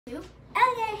Okay,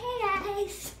 hey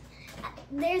guys.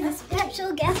 There's a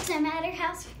special guest I'm at her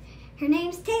house. Her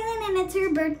name's Taylin and it's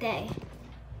her birthday.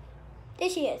 There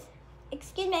she is.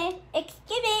 Excuse me.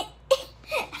 Excuse me.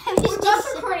 We're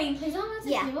both recording. Please don't let the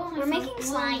table on my we're phone. making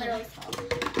slime.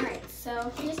 Alright,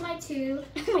 so here's my tube.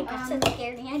 Oh my god, so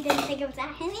scared me. I didn't think it was that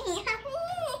heavy.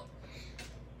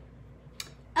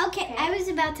 Okay, I was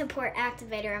about to pour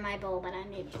activator in my bowl, but I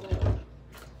need glue.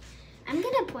 I'm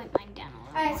gonna point mine down a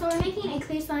little. Alright, so we're making a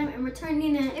clear slime and we're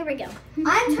turning it. Here we go.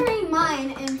 I'm turning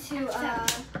mine into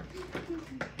Sorry,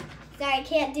 I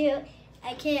can't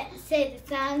say the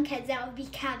song because that would be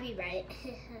copyright.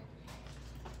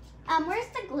 Where's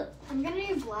the glue? I'm gonna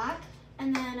do black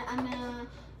and then I'm gonna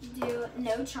do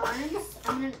no charms.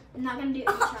 I'm not gonna do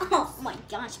any charms. Oh my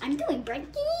gosh, I'm doing bright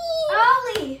green.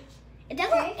 Ollie! It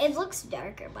doesn't. It looks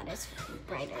darker, but it's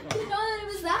brighter. I didn't know that it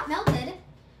was that melted.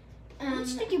 How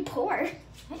much did you pour?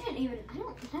 I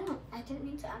didn't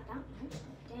need to add that much.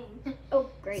 Dang. Oh,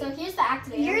 great. So here's the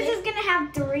activator. Yours is gonna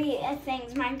have 3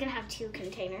 things. Mine's gonna have 2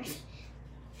 containers.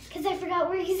 Cause I forgot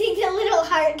we're using the little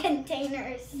heart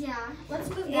containers. Yeah. Let's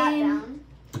move that down.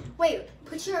 Wait,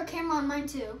 put your camera on mine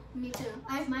too. Me too.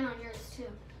 I have mine on yours too.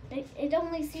 It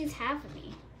only sees half of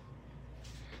me.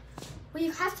 Well,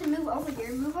 you have to move over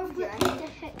here. Move over here. What the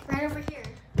heck? Right over here.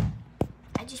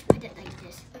 I just put it like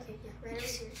this. Okay, yeah, right over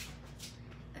here.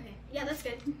 Okay, yeah, that's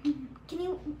good. Can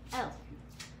you? Oh.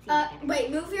 Wait,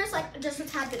 move yours like just a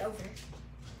tad bit over.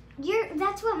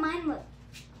 That's what mine looked.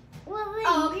 Well, then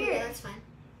Oh, okay, yeah, that's fine.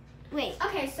 Wait.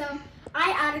 Okay, so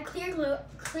I added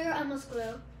clear almost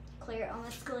glue. Clear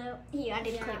almost glue. You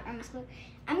added clear almost glue.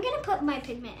 I'm gonna put my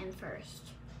pigment in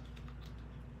first.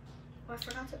 Oh, I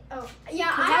forgot to. Oh,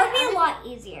 yeah, That would be a lot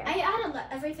easier. I added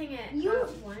everything at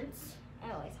once. Oh,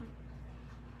 I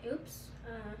thought. Oops.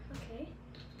 Okay.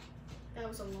 That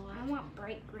was a lot. I want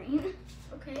bright green.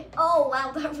 Okay. Oh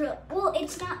wow, that really. Well,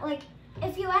 it's not like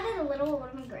if you added a little, it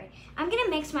would be great. I'm gonna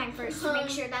mix mine first to make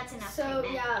sure that's enough. So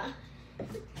pigment. yeah.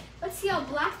 Let's see how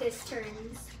black this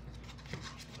turns.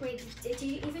 Wait, did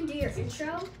you even do your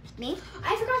intro? Me?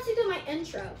 I forgot to do my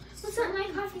intro. What's up, my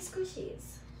coffee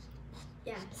squishies?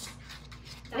 Yes.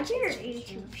 What's your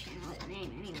YouTube channel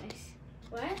name, anyways?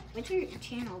 What? What's your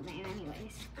channel name,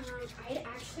 anyways? I'd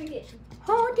actually get.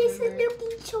 Oh, this is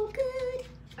looking so good.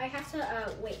 I have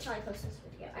to wait till I post this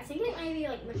video. I think it might be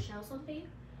like Michelle something.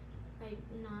 I'm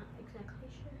not exactly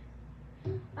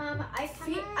sure.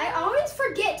 I always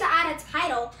forget to add a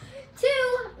title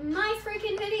to my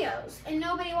freaking videos, and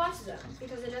nobody watches them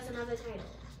because it doesn't have a title.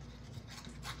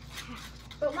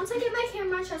 But once I get my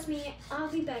camera, trust me, I'll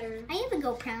be better. I have a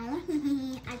GoPro.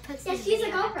 I put some she's a video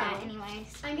about GoPro. that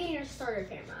anyways. I'm getting your starter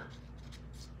camera.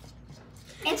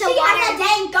 It's she has a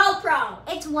dang GoPro.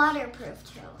 It's waterproof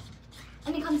too,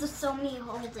 and it comes with so many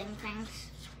holding things.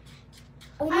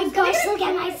 Oh my gosh! Look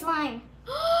at my slime.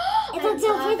 It looks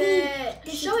so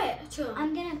pretty. Show it to him.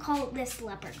 I'm gonna call this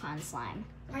leprechaun slime.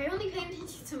 Are you only paying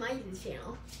attention to my YouTube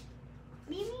channel? What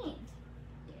do you mean?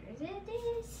 There it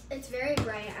is. It's very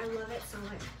bright. I love it so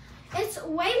much. It's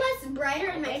way less brighter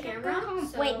in my camera.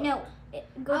 So wait, no.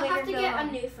 I'll have to get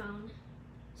a new phone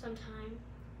sometime.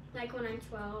 Like when I'm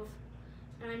 12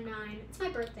 and I'm 9. It's my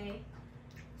birthday.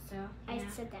 So yeah. I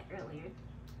said that earlier.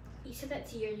 You said that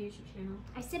to your YouTube channel.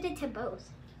 I said it to both.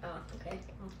 Oh, okay.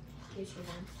 Well, YouTube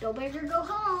then. Go big or go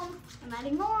home. I'm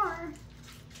adding more.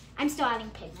 I'm still adding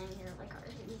pigment here, like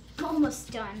already.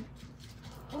 Almost done.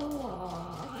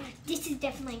 Oh, this is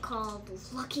definitely called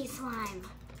Lucky Slime.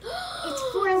 It's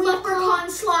 4-leaf leprechaun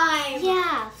slime.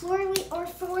 Yeah,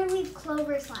 4-leaf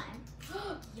clover slime.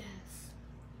 Yes.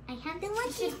 I have the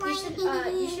lucky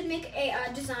slime. You should make a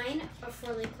design of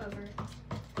 4-leaf clover.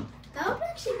 That would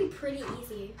actually be pretty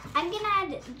easy. I'm gonna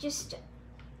add just.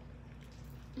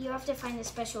 You have to find a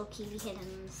special kiwi hidden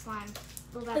in the slime.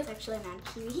 Well, that's actually not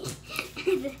kiwi.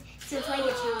 So it's like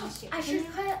a challenge too. I should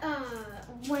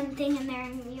put one thing in there,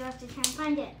 and you have to try and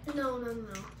find it. No.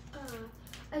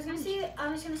 I was gonna say the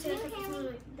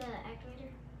activator.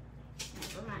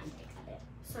 Never mind, I got it.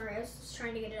 Sorry, I was just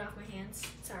trying to get it off my hands.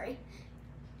 Sorry.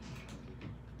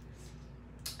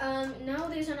 No,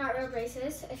 these are not real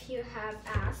braces. If you have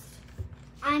asked.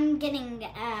 I'm getting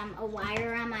a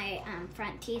wire on my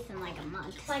front teeth and like a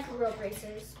mug. Like real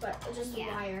braces, but just a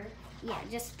wire. Yeah,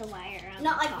 just the wire. On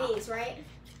not the like top. these, right?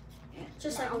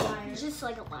 Just like a wire. Just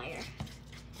like a wire.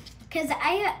 Because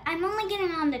I'm only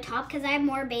getting on the top because I have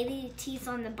more baby teeth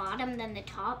on the bottom than the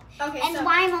top. Okay, and so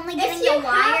why I'm only getting the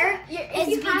wire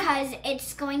is because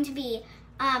it's going to be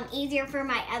easier for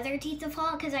my other teeth to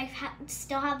fall because I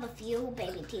still have a few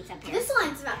baby teeth up here. This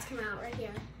line's about to come out right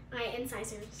here. My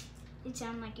incisors. It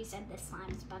sounded like you said this slime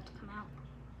is about to come out.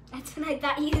 That's what I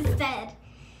thought you said.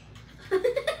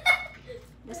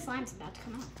 slime's about to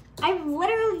come out. I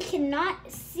literally cannot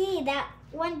see that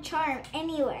one charm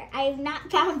anywhere. I have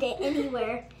not found it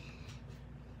anywhere.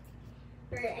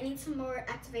 Alright, I need some more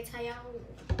activator.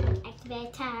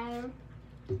 Activator.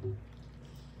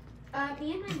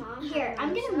 Me and my mom. Here,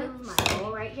 I'm gonna move my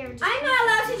bowl right here. I'm not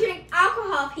allowed to drink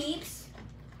alcohol, peeps.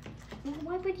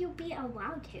 Why would you be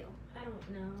allowed to? I don't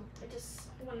know. I just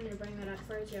wanted to bring that up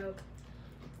for a joke.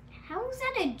 How is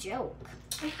that a joke?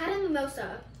 I had a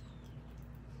mimosa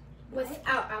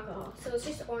without alcohol, so it's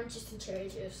just orange juice and cherry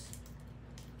juice.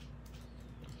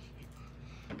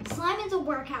 Slime is a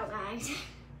workout, guys.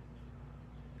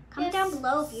 Comment down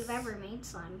below if you've ever made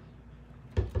slime.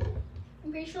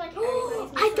 I'm pretty sure like Oh,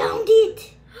 everybody's I found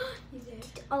it! You did.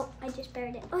 Oh, I just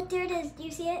buried it. Oh, there it is. Do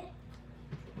you see it?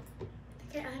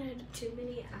 I added too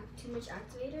much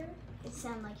activator. It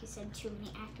sounded like you said too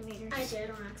many activators. I did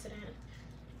on accident.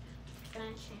 Then I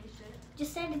changed it.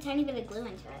 Just add a tiny bit of glue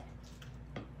into it.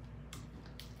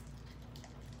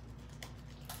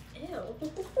 Ew.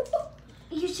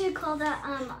 You should call that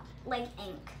like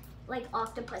ink, like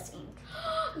octopus ink.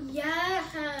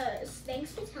 Yes.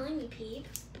 Thanks for telling me, Peep.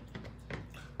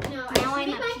 No, Now I'm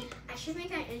a peep. I should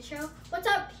make an intro. What's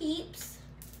up, peeps?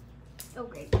 Oh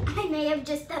great! I may have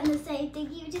just done the same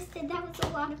thing you just did. That was a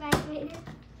lot of activator.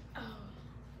 Oh.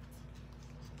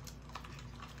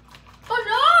 Oh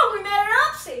no! We made an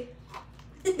oopsie.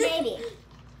 Maybe.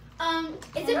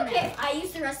 Is it okay if I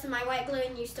use the rest of my white glue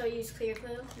and you still use clear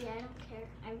glue? Yeah, I don't care.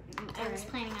 I was Alright.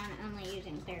 planning on only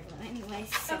using clear glue anyways.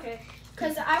 So. Okay.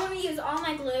 Because I want to use all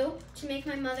my glue to make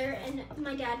my mother and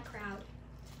my dad proud.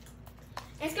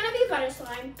 It's gonna be butter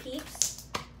slime, peeps.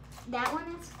 That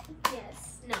one is.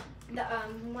 Yes. No. The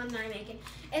one that I'm making.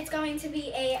 It's going to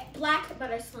be a black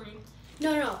butter slime.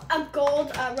 No, a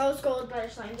gold, rose gold butter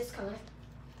slime. This color.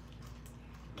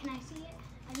 Can I see it?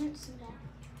 I didn't see that.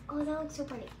 Oh, that looks so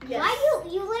pretty. Yes. Why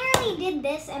you literally did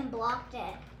this and blocked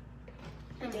it?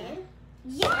 I did.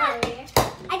 Yeah. Sorry.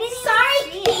 I didn't Sorry,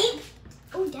 even see it. Pete.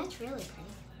 Oh, that's really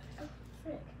pretty. Oh,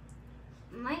 frick.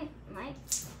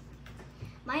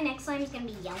 My next slime is gonna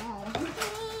be yellow,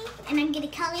 and I'm gonna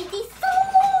color this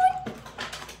soon.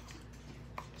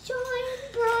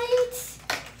 Shine bright.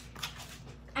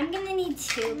 I'm gonna need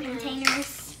two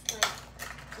containers.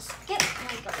 Just get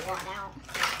like a lot out.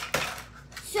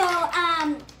 So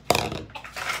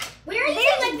Where are you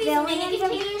there's like these billions mini of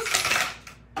containers?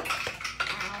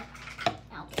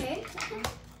 Ow. Okay.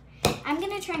 I'm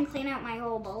gonna try and clean out my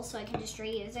whole bowl so I can just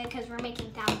reuse it because we're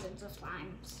making thousands of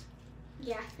slimes.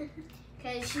 Yeah.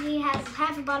 Because she has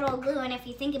half a bottle of glue, and if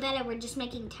you think about it, we're just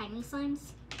making tiny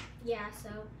slimes. Yeah.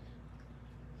 So.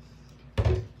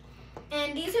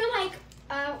 And these are like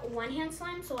one-hand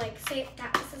slime. So like, say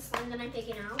that was the slime that I'm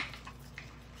taking out.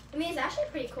 I mean, it's actually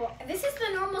pretty cool. This is the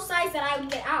normal size that I would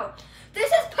get out.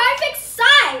 This is perfect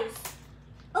size.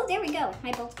 Oh, there we go.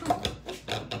 My bowl's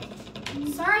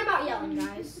clean. Sorry about yelling,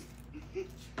 guys.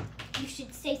 You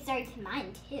should say sorry to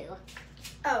mine, too.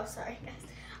 Oh, sorry, guys.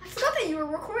 I forgot that you were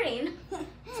recording.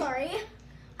 Sorry.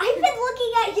 I've been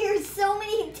looking at yours so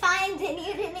many times, and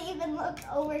you didn't even look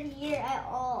over here at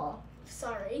all.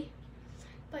 Sorry.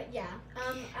 But yeah,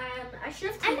 I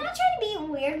should have. I'm not trying to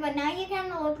be weird, but now you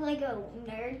kind of look like a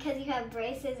nerd because you have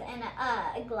braces and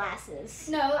glasses.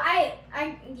 No,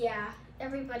 yeah.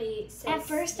 Everybody says. At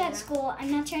first at school,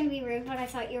 I'm not trying to be rude, but I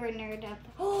thought you were a nerd up.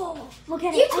 Oh, look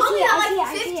at You it. told me that I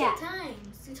like see 15 it.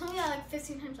 times. You told me that like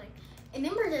 15 times. Like, and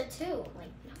Ember did too.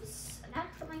 Like, that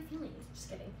hurt my feelings. Just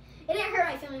kidding. It didn't hurt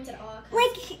my feelings at all.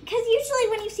 Like, because usually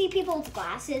when you see people with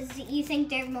glasses, you think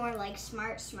they're more like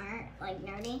smart, like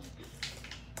nerdy.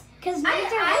 Because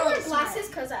I wear glasses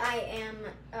because I am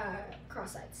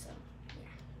cross-eyed. So.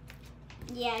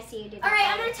 Yeah, I see you do. All right,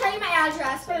 I'm gonna tell you my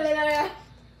address.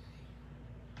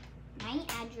 My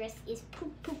address is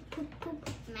poop, poop, poop, poop,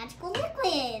 magical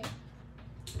liquid.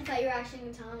 I thought you were actually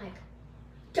gonna tell him like,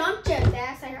 don't just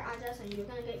ask your address and you're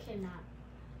gonna get kidnapped.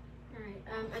 All right,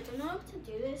 I don't know how to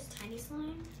do this tiny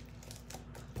slime.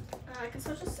 I can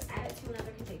still just add it to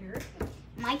another container.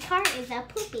 My car is a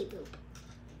poopy poop.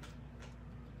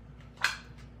 I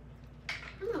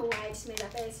don't know why I just made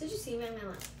that face. Did you see me on my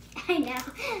lip? I know.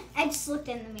 I just looked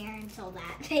in the mirror and saw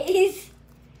that face.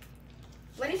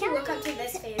 What did you look up to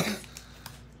this face?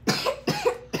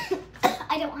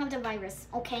 I don't have the virus,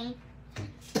 okay?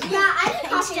 Yeah, I've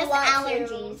been It's coughing a just lot allergies.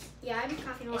 too. Yeah, I've been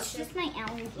coughing a lot It's too. just my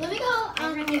allergies. Let me go I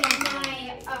get really don't my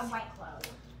have white clothes.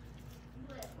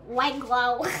 White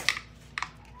glow.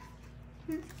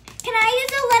 Can I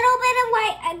use a little bit of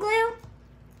white glue?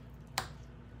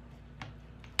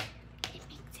 It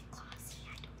makes it glossy.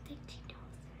 I don't think she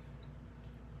knows that.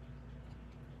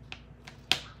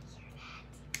 I don't hear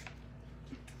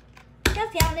that.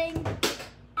 just yelling.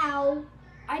 Ow.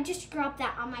 I just dropped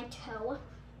that on my toe.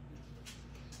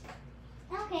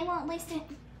 Okay, well, at least it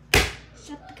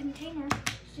shut the container.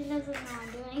 She doesn't know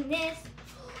I'm doing this.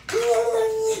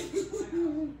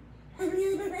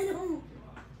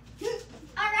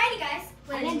 Alrighty, guys.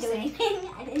 I didn't do anything.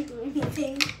 I didn't do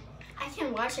anything. I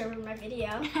can watch over my video.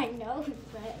 I know,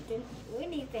 but I didn't do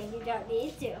anything. You don't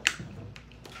need to.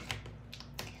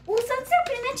 Well, since they're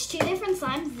pretty much two different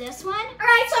slimes, this one.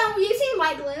 Alright, so I'm using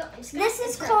white glue. This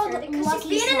is called Lucky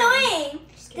being Slime. annoying.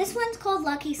 This one's called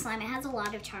Lucky Slime. It has a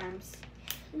lot of charms.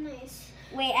 Nice.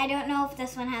 Wait, I don't know if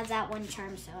this one has that one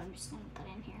charm, so I'm just going to put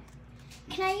it in here.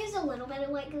 Can I use a little bit of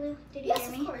white glue? Did you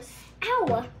hear me? Yes, of course.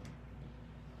 Ow!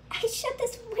 I shut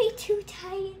this way too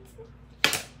tight.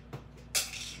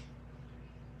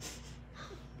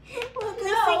 Well, this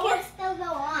thing can still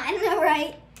go on,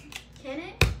 right? Can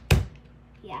it?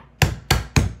 Yeah. There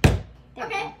we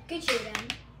Okay, go. good shit then.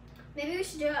 Maybe we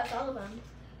should do it with all of them.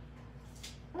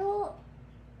 Well,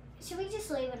 should we just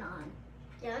leave it on?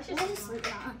 Yeah, let's We'll just just leave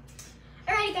it on.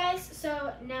 Alrighty, guys.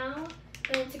 So now I'm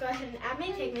going to go ahead and add my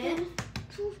pigment.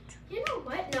 You know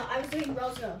what? No, I was doing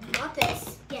rose gold, not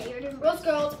this. Yeah, you're doing Rose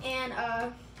gold and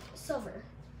silver.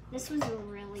 This was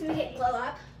really So we hit big. glow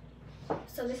up.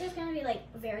 So this is gonna be like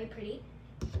very pretty.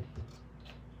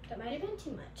 That might have been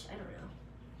too much. I don't know.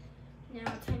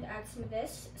 Now it's time to add some of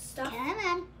this stuff. Come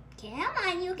on. Come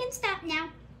on, you can stop now.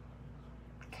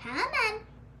 Come on.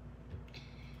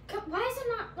 Why is it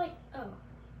not like? Oh.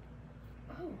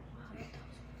 Oh wow, that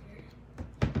was weird.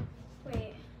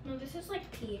 Wait, no, this is like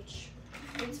peach.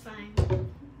 It's fine.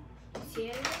 See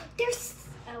it? There's.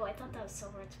 Oh, I thought that was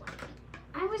silver. It's white.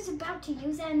 I was about to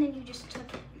use that and then you just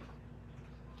took it.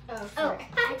 Oh, sorry.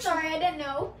 I'm sorry, I didn't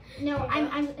know. No,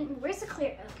 I'm. Where's the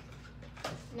clear? Oh,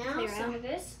 Now Clear some out. of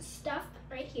this stuff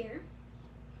right here.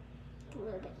 a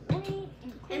little bit white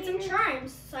And some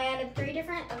charms. So I added 3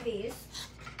 different of these.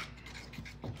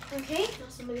 Okay, now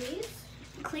some of these.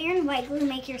 Clear and white glue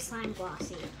make your slime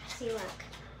glossy. See, look.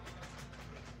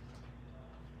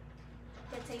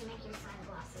 That's how you make your slime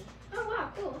glossy. Oh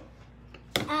wow, cool.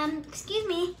 Excuse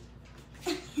me.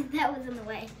 That was in the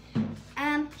way.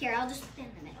 Here, I'll just put it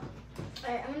in the middle.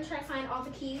 Alright, I'm gonna try to find all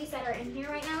the kiwis that are in here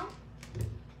right now.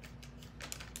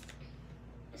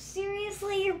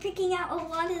 Seriously, you're picking out a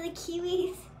lot of the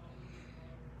kiwis?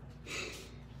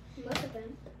 Most of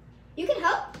them. You can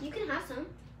help. You can have some.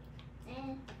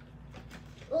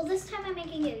 Well, this time I'm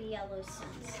making it a yellow sun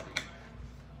slime.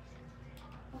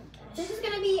 Oh, gosh. This is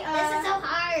gonna be This is so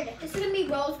hard. This is gonna be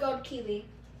rose gold kiwi.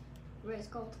 Rose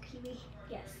gold kiwi.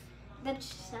 Yes. That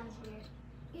just sounds weird.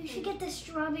 You should get the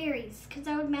strawberries, because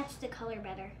that would match the color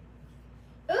better.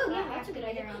 Oh Yeah, yeah, that's a good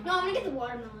idea. around. No, I'm gonna get the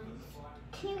watermelons.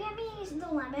 Can you get me the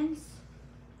lemons?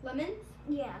 Lemons?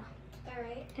 Yeah.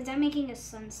 Alright. Because I'm making a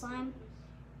sun slime.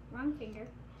 Wrong finger.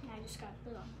 I just got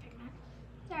glue on the pigment.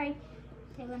 Sorry,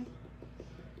 Taylin.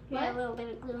 You got a What? little bit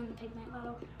of glue on the pigment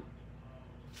bottle.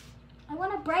 I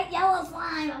want a bright yellow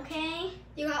slime, okay?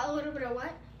 You got a little bit of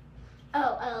what?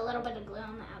 Oh, a little bit of glue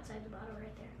on the outside of the bottle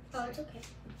right there. Oh, it's okay.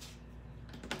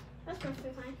 That's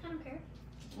perfectly fine. I don't care.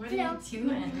 What are you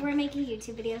doing? We're making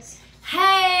YouTube videos.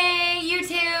 Hey,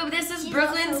 YouTube! This is She's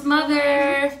Brooklyn's also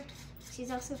mother.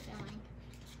 She's also filming.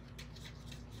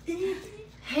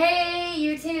 Hey,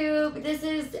 YouTube! This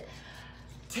is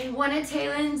one of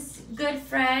Taylin's good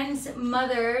friends'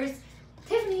 mothers,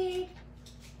 Tiffany.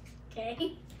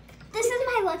 Okay. This is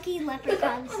my lucky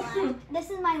leprechaun slime. This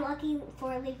is my lucky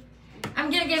 4-leaf. I'm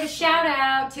gonna give a shout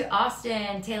out to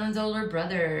Austin, Taylin's older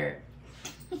brother.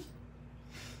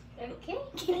 Okay.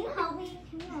 Can you help me?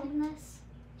 Can you open this?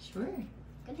 Sure.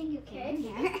 Good thing you came Okay.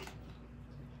 here.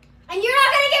 And you're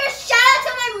not gonna give a shout out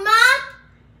to my mom?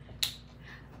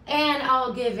 And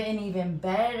I'll give an even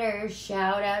better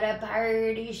shout out, a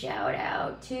party shout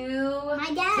out to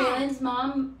My dad. Taylin's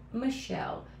mom,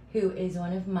 Michelle, who is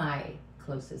one of my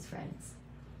closest friends.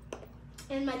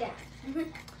 And my dad. And her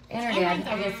And my dad,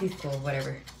 I guess dad. he's cool,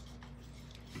 whatever.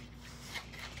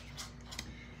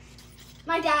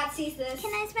 My dad sees this.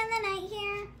 Can I spend the night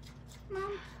here,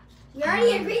 Mom? We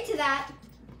already agreed to that.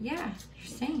 Yeah, you're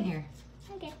staying here.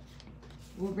 Okay.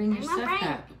 We'll bring your I'm stuff alright.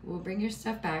 back. We'll bring your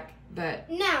stuff back, but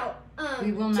Now,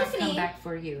 we will not Tiffany, come back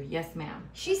for you. Yes, ma'am.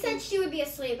 she said she would be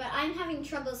asleep, but I'm having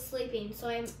trouble sleeping,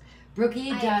 so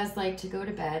Brookie I- does like to go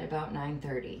to bed about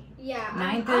 9:30. yeah.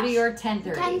 9:30 or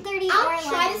 10:30. 10:30 or I'll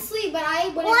try to 11. sleep, but I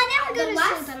wouldn't. Well, I never go the to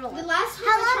last, sleep at all. The last time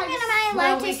How I long tried am to I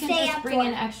Well, allowed we to can stay just up bring for?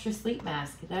 an extra sleep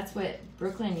mask. That's what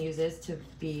Brooklyn uses to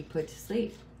be put to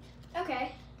sleep.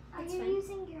 Okay. Are That's you fine.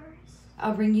 using yours?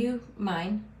 I'll bring you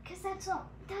mine. Because that's all.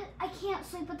 I can't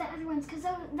sleep with the other ones because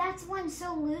that's one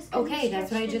so loose. Okay,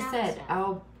 that's what I just said.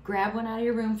 I'll grab one out of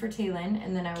your room for Taylin,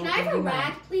 and then I will Can I give have a you mine.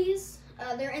 rag, please?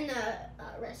 They're in the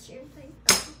restroom thing.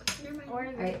 Never mind. Or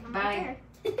All right, bye.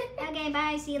 Okay,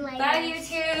 bye. See you later. Bye,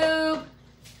 YouTube.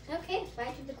 Okay, bye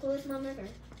to the coolest mom ever.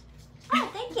 Oh,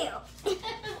 thank you.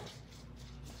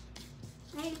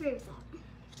 I agree with that.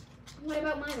 What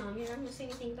about my mom? You're not gonna say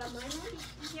anything about my mom?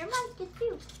 Your mom's good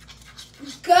too.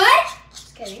 Good?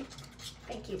 Just kidding.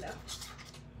 Thank you though.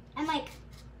 I'm like,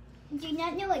 do you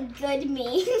not know what good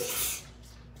means?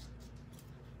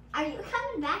 Are you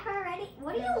coming back already?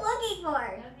 What are you looking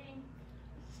for?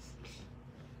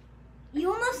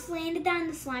 You almost landed on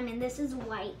the slime, and this is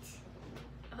white.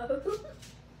 Oh.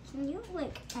 Can you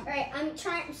like? All right, I'm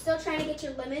still trying to get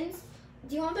your lemons.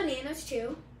 Do you want bananas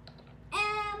too?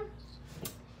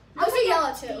 Those are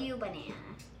yellow too. You banana.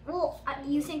 Well,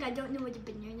 you think I don't know what a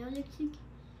banana looks like?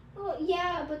 Well,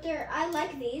 yeah, but I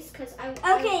like these because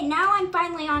Okay, now I'm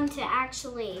finally on to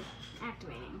actually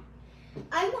activating.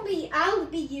 I'll be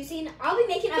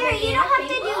making a Here, banana you don't have to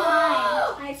thing. do mine.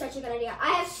 I have such a good idea. I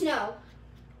have snow.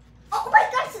 Oh my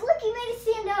gosh, look, you made it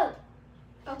stand up.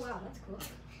 Oh wow, that's cool.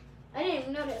 I didn't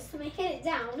even notice. Let me hit it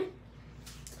down.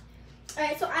 All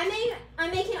right, so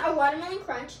I'm making a watermelon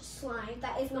crunch slime.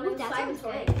 That is one of the that sounds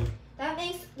slimatory. good. That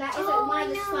is Oh, one of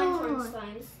the no.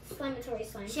 slimatory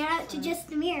slimes. Shout out to Just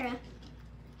Amira.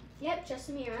 Yep,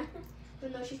 just Amira.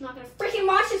 Even though she's not gonna freaking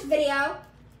watch this video.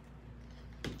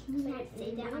 Can you not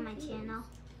say that on my channel?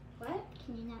 What?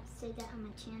 Can you not say that on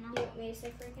my channel? You want me to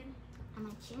say freaking? On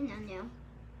my channel, no.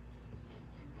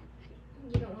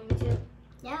 You don't want me to?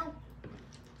 No.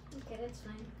 Okay, that's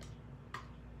fine.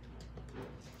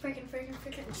 Freaking. Just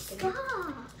kidding.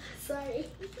 Stop. Sorry.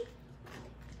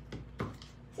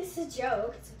 This is a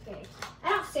joke. It's okay. I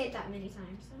don't say it that many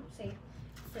times. I don't say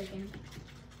freaking.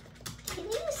 Can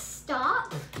you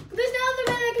stop? There's no other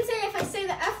way I can say it. If I say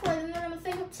the F word, then they're gonna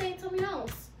think I'm saying something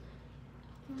else.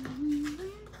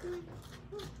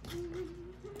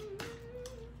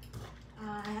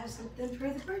 I have something for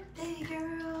the birthday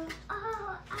girl.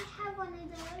 Oh, I have one of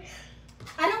those.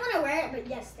 I don't want to wear it, but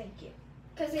yes, thank you.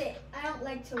 Cause I don't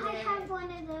like to wear I it. have one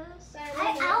of those. But I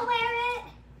love it. I'll wear it.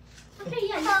 Okay,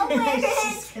 yeah. I'll wear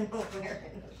it. She's gonna wear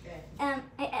it. Okay.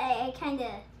 I kind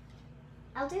of.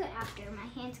 I'll do it after. My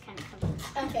hand's kind of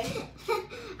covered. Okay.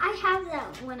 I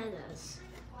have one of those.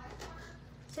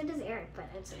 So does Eric, but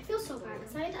it's. I feel so bad.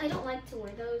 I don't like to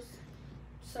wear those.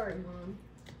 Sorry, Mom.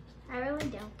 I really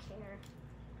don't care.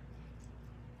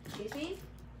 Excuse me?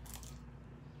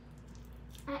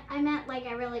 I meant like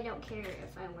I really don't care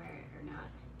if I wear it or not.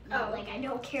 Oh, Like I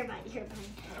don't care about your bun.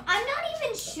 I'm not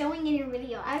even showing in your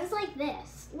video. I was like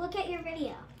this. Look at your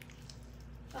video.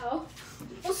 Oh.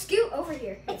 Well, scoot over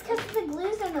here. It's because the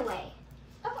glue's in the way.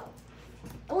 Oh.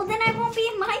 Well, then I won't be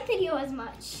in my video as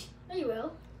much. Oh, you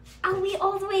will. I'll be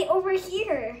all the way over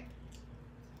here.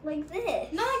 Like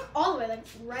this. Not like all the way, like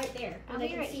right there. I'll where they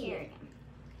be can right see here you. again.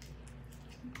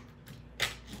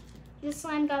 This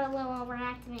slime got a little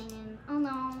overactivated. Oh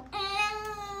no.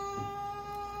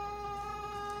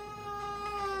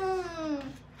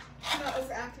 Not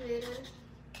overactivated.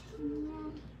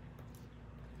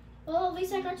 Well, at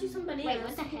least I got you some bananas. Wait,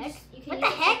 what the heck? You can What use the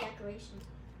it for heck? decoration.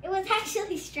 It was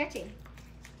actually stretching.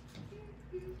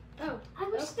 Oh. I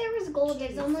wish there was gold.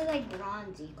 There's only like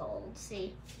bronzy gold.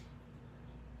 See?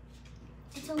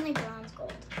 It's only bronze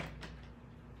gold.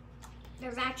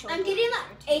 There's actual. I'm getting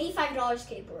an $85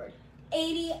 skateboard.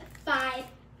 $85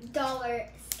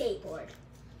 skateboard.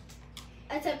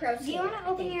 That's a pro skateboard. Do you want I to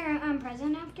open think. your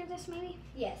present after this, maybe?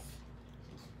 Yes.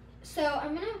 So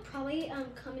I'm gonna probably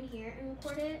come in here and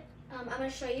record it. I'm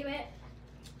gonna show you it.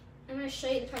 I'm gonna show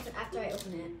you the present after I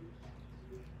open it.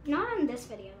 Not on this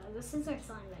video though. This is our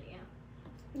slime video.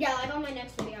 Yeah, like on my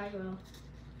next video I will.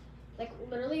 Like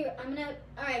literally, I'm gonna.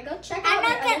 All right, go check out I'm my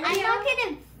not other gonna. I'm video. not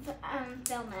gonna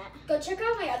film it. Go check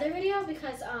out my other video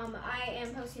because I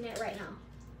am posting it right now.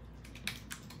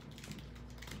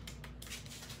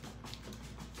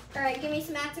 All right, give me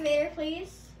some activator,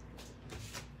 please.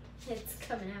 It's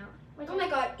coming out. Oh my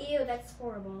god, ew, that's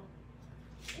horrible.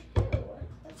 Ew,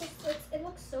 it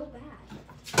looks so bad.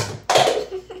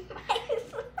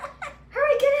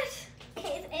 Hurry, get it!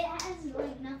 It has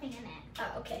like nothing in it.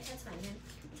 Oh, okay, that's fine then.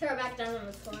 Throw it back down on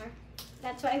the floor.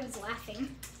 That's why I was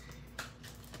laughing.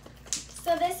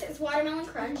 So this is Watermelon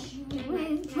Crunch.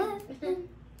 My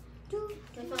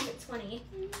phone's at 20.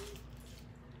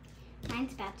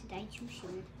 Mine's about to die too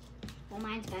soon. Well,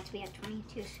 mine's about to be at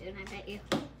 22 soon, I bet you.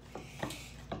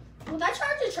 Well, that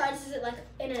charger charges it like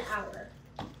in an hour.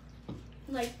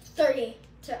 Like 30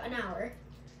 to an hour.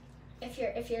 If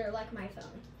you're like my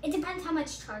phone. It depends how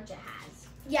much charge it has.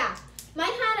 Yeah,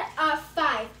 mine had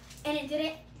 5, and it did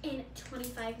it in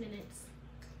 25 minutes.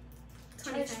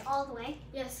 Charged all the way.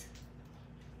 Yes.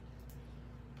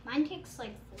 Mine takes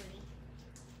like 40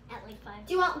 at like 5.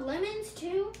 Do you want lemons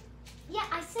too? Yeah,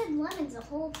 I said lemons the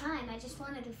whole time. I just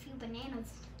wanted a few bananas.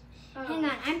 Oh. Hang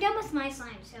on, I'm done with my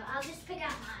slime, so I'll just pick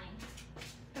out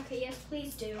mine. Okay, yes,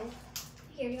 please do.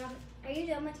 Here, are you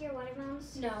done with your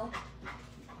watermelons? No.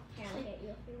 Here, I'll get you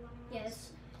a few watermelons.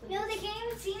 Yes. No, they can't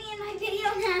even see me in my video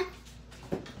now.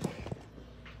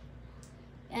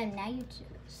 And now you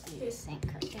just see the sink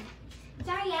right there.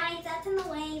 Sorry guys, that's in the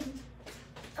way.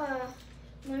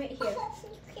 Let me here. Oh,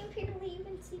 you can't barely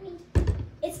even see me.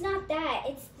 It's not that,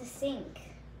 it's the sink.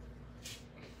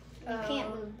 You can't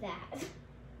move that.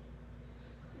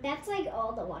 That's like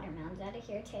all the watermelons out of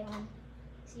here, Taylor.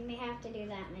 So you may have to do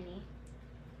that many.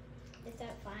 Is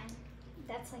that fine?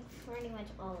 That's like pretty much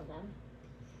all of them.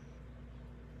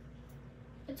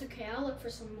 It's okay. I'll look for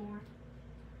some more.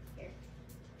 Here.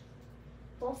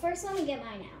 Well, first let me get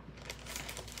mine out.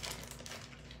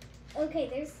 Okay,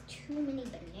 there's too many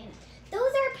bananas. Those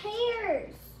are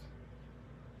pears.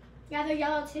 Yeah, they're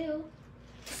yellow too.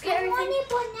 Just get I everything.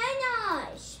 wanted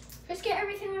bananas. Just get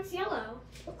everything that's yellow.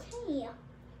 Okay.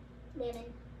 Lemon.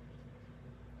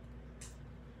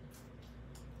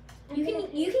 You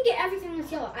can get everything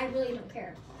that's yellow. I really don't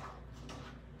care.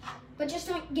 But just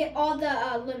don't get all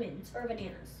the lemons or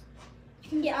bananas. You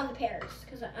can get all the pears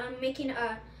because I'm making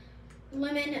a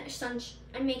lemon sunshine.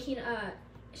 I'm making a.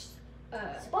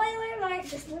 Spoiler alert!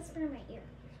 Just whisper in my ear.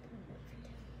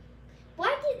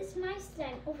 Why is my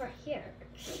slime over here?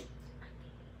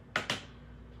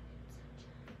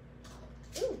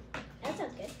 Ooh, that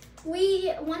sounds good.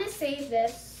 We want to save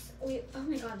this. Oh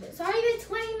my god, it's already been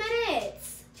 20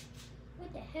 minutes.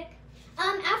 What the heck?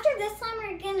 After this time,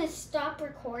 we're gonna stop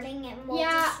recording and we'll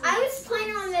Yeah, just I make was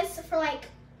planning on this for like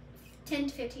 10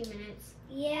 to 15 minutes.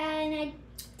 Yeah, and I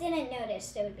didn't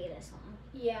notice it would be this long.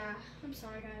 Yeah, I'm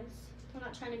sorry guys. I'm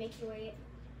not trying to make you wait.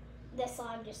 This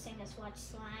long just seeing us watch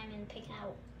slime and pick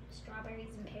out strawberries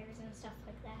and pears and stuff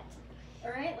like that.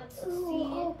 All right, let's Ooh, see.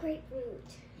 oh, grapefruit.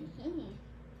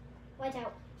 Watch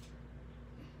out.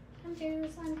 Come through,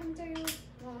 slime, come through.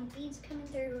 Well, bees coming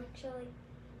through, actually.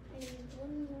 I need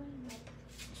one more milk.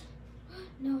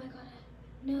 No, I got it.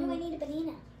 No, I need a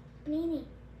banana. Banana.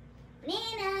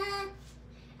 Banana!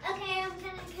 Okay, I'm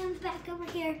gonna come back over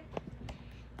here.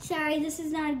 Sorry, this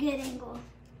is not a good angle.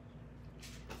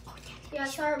 Yeah,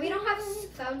 sorry, we don't have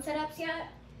phone setups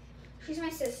yet. She's my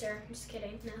sister. I'm just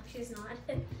kidding. No, she's not.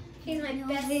 She's my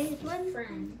best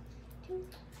friend.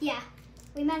 Yeah,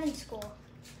 we met in school.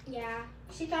 Yeah,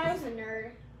 she thought I was a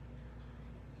nerd.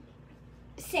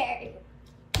 Sorry.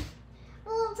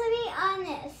 Well, to be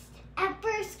honest, at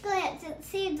first glance, it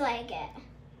seemed like it.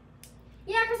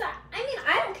 Yeah, because I mean,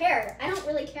 I don't care. I don't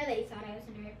really care that you thought I was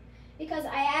a nerd. Because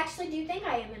I actually do think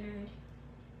I am a nerd.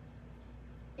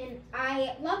 And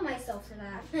I love myself for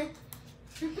that.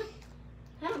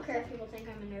 I don't care if people think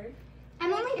I'm a nerd.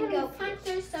 I'm only And gonna go punch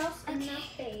themselves in the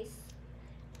face.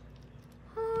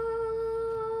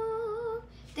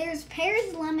 There's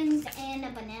pears, lemons, and a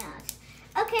banana.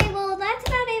 Okay, well, that's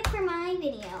about it for my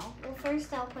video. Well,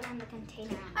 first I'll put on the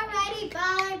container. Alrighty,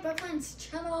 bye, Brooklyn's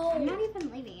channel. I'm not even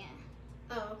leaving it.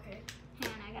 Oh, okay.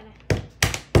 Hang on, I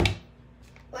gotta.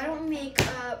 Why don't we make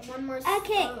one more?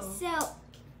 Okay, oh. so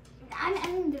I'm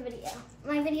ending the video.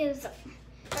 My video's up.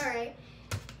 Alright.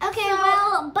 Okay, So,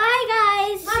 well, bye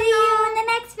guys. love See you y'all. in the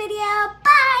next video.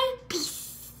 Bye.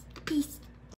 Peace. Peace.